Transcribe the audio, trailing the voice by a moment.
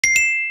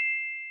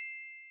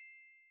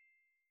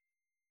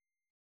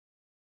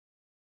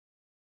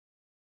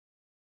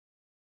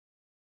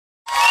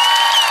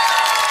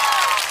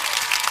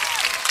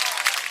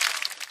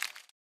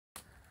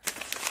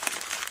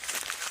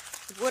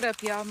What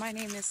up, y'all? My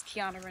name is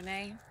Keionna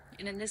Renae,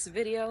 and in this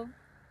video,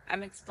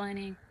 I'm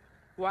explaining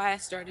why I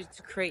started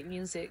to create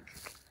music.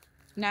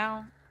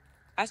 Now,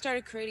 I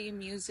started creating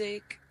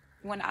music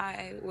when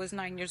I was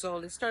 9 years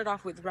old. It started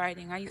off with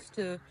writing. I used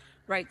to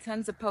write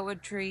tons of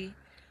poetry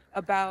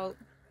about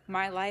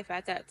my life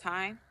at that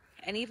time.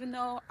 And even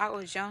though I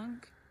was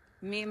young,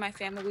 me and my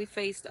family, we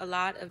faced a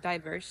lot of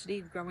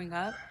diversity growing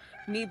up.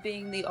 Me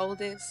being the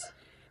oldest,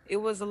 it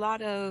was a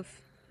lot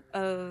of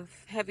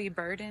heavy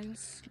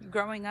burdens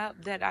growing up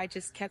that I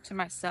just kept to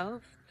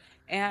myself.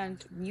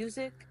 And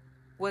music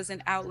was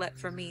an outlet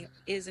for me,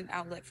 is an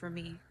outlet for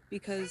me,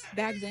 because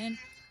back then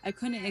I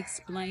couldn't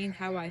explain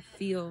how I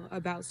feel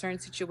about certain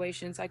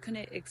situations. I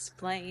couldn't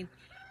explain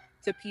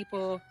to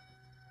people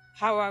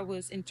how I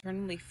was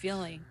internally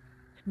feeling.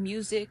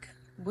 Music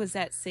was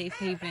that safe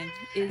haven,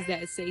 is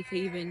that safe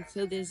haven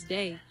till this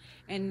day,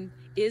 and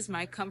is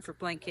my comfort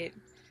blanket.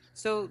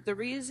 So the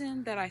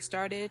reason that I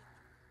started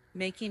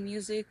making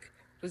music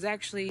was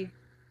actually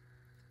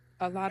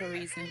a lot of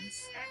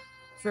reasons.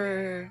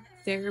 For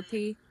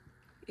therapy,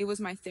 it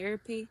was my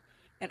therapy,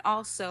 and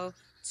also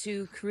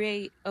to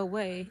create a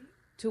way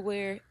to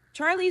where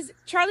Charlie's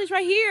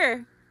right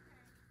here.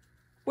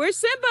 Where's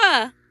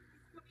Simba?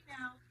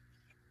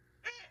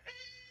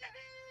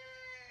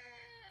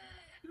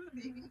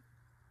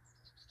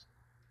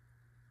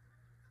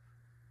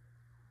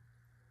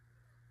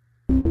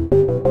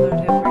 Lord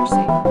have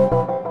mercy.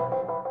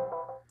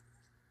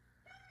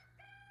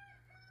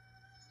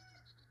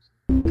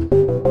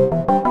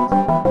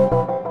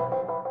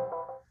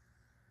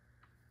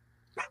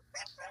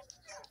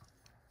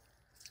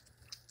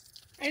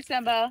 Hey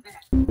Simba.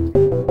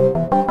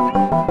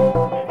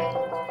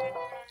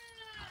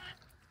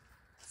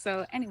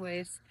 So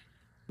anyways,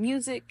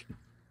 music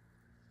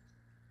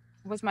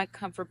was my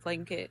comfort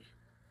blanket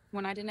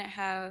when I didn't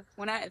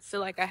feel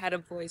like I had a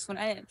voice, when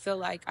I didn't feel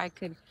like I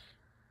could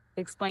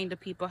explain to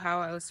people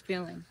how I was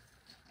feeling.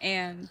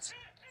 And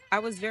I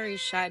was very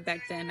shy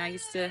back then. I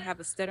used to have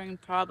a stuttering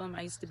problem.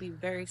 I used to be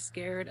very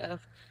scared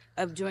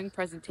of doing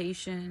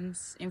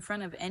presentations in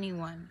front of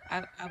anyone.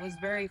 I was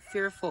very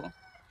fearful.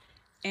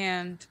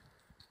 And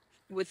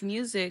with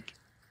music,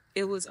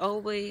 it was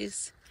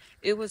always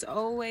it was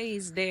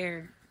always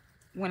there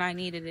when I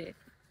needed it.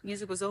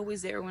 Music was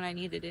always there when I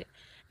needed it.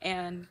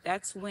 And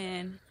that's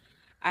when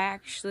I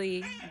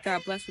actually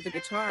got blessed with a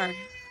guitar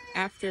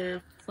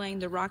after playing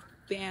the rock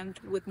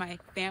band with my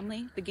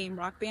family, the game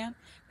Rock Band.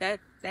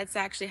 That's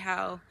actually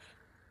how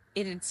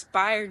it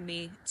inspired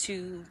me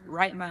to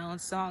write my own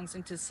songs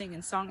and to sing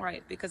and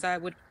songwrite, because I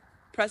would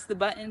press the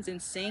buttons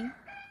and sing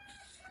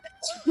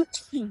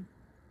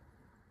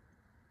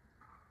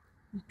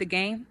the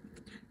game.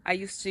 I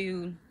used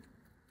to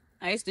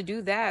I used to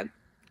do that,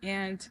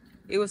 and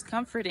it was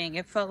comforting.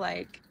 It felt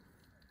like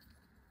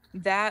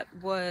that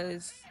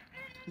was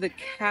the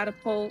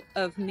catapult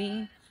of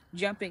me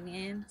jumping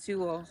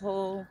into a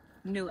whole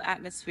new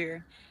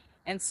atmosphere.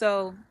 And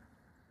so,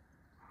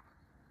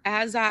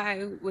 as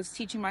I was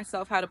teaching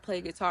myself how to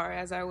play guitar,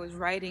 as I was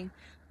writing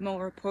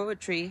more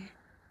poetry,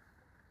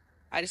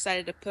 I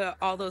decided to put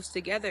all those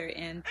together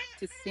and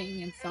to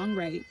sing and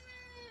songwrite.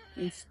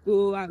 In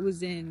school, I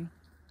was in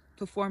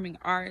performing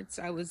arts,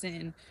 I was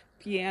in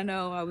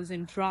piano, I was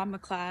in drama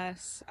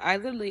class. I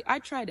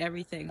tried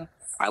everything.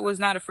 I was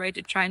not afraid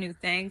to try new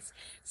things,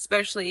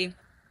 especially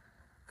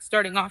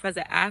starting off as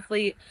an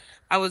athlete.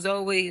 I was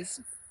always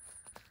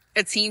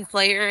a team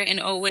player and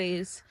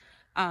always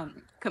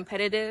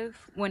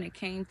competitive when it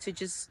came to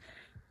just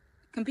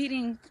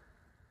competing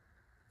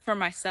for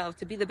myself,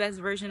 to be the best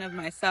version of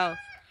myself,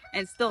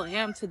 and still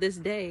am to this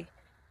day.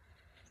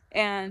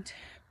 And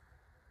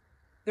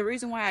the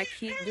reason why I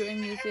keep doing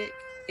music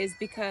is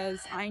because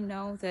I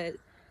know that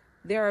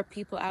there are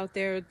people out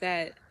there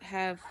that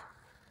have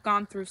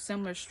gone through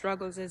similar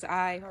struggles as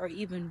I, or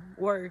even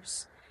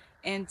worse,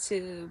 and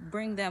to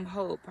bring them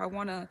hope. I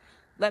want to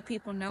let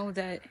people know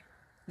that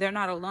they're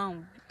not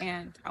alone,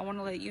 and I want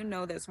to let you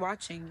know that's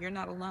watching, you're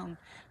not alone.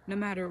 No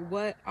matter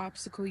what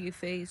obstacle you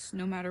face,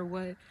 no matter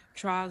what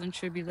trials and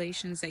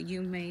tribulations that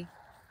you may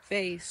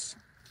face,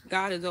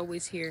 God is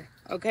always here,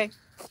 okay?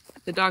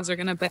 The dogs are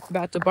gonna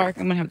about to bark.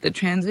 I'm gonna have to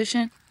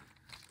transition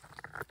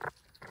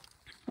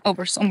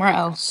over somewhere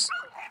else.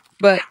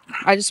 But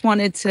I just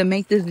wanted to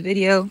make this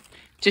video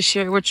to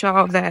share with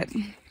y'all that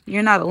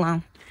you're not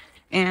alone.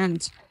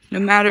 And no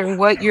matter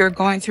what you're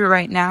going through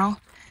right now,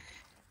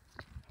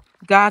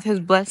 God has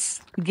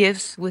blessed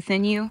gifts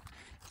within you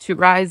to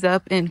rise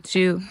up and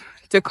to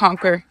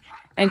conquer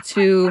and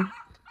to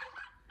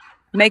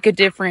make a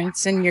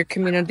difference in your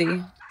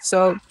community.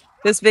 So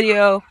this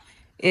video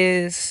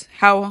is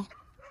how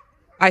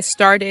I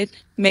started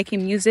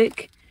making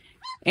music,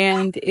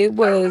 and it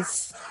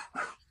was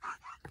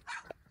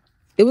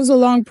a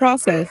long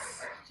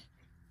process.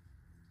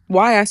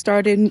 Why I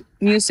started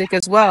music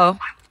as well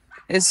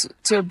is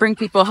to bring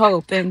people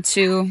hope, and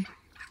to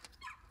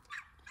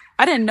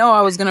I didn't know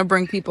I was going to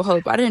bring people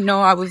hope. I didn't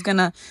know I was going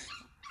to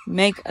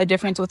make a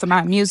difference with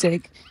my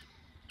music.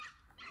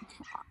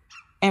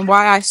 And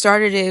why I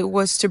started it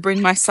was to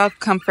bring myself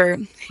comfort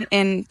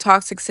in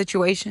toxic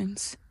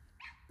situations,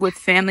 with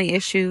family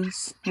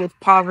issues, with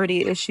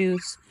poverty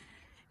issues.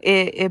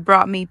 It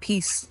brought me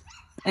peace.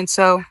 And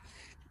so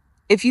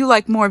if you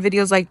like more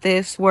videos like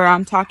this where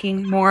I'm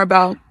talking more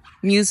about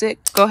music,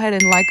 go ahead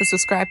and like and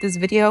subscribe to this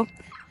video.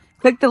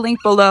 Click the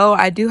link below.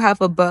 I do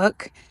have a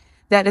book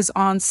that is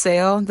on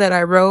sale that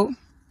I wrote.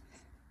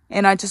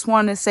 And I just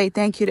want to say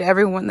thank you to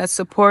everyone that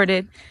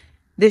supported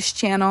this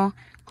channel.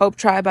 Hope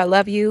Tribe, I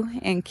love you.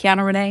 And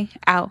Keionna Renae,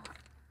 out.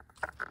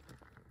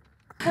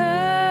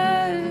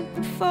 Heard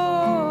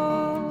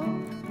before,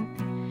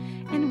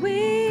 and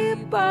we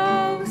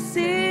both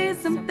see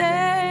some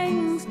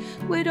things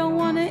we don't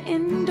want to